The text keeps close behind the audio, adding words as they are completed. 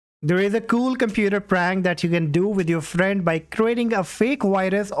There is a cool computer prank that you can do with your friend by creating a fake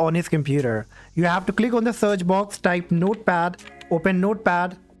virus on his computer. You have to click on the search box, type Notepad, open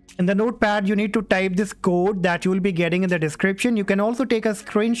Notepad. In the Notepad, you need to type this code that you will be getting in the description. You can also take a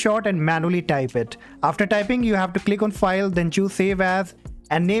screenshot and manually type it. After typing, you have to click on File, then choose Save As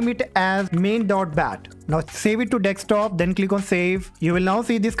and name it as main.bat. Now save it to desktop, then click on save. You will now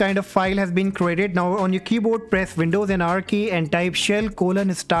see this kind of file has been created. Now on your keyboard, press Windows and R key and type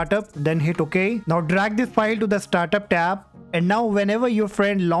shell:startup, then hit OK. Now drag this file to the startup tab. And now whenever your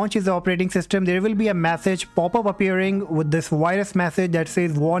friend launches the operating system, there will be a message pop-up appearing with this virus message that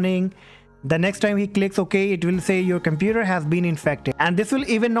says warning. The next time he clicks OK, it will say your computer has been infected. And this will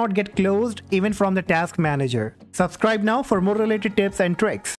even not get closed even from the task manager. Subscribe now for more related tips and tricks.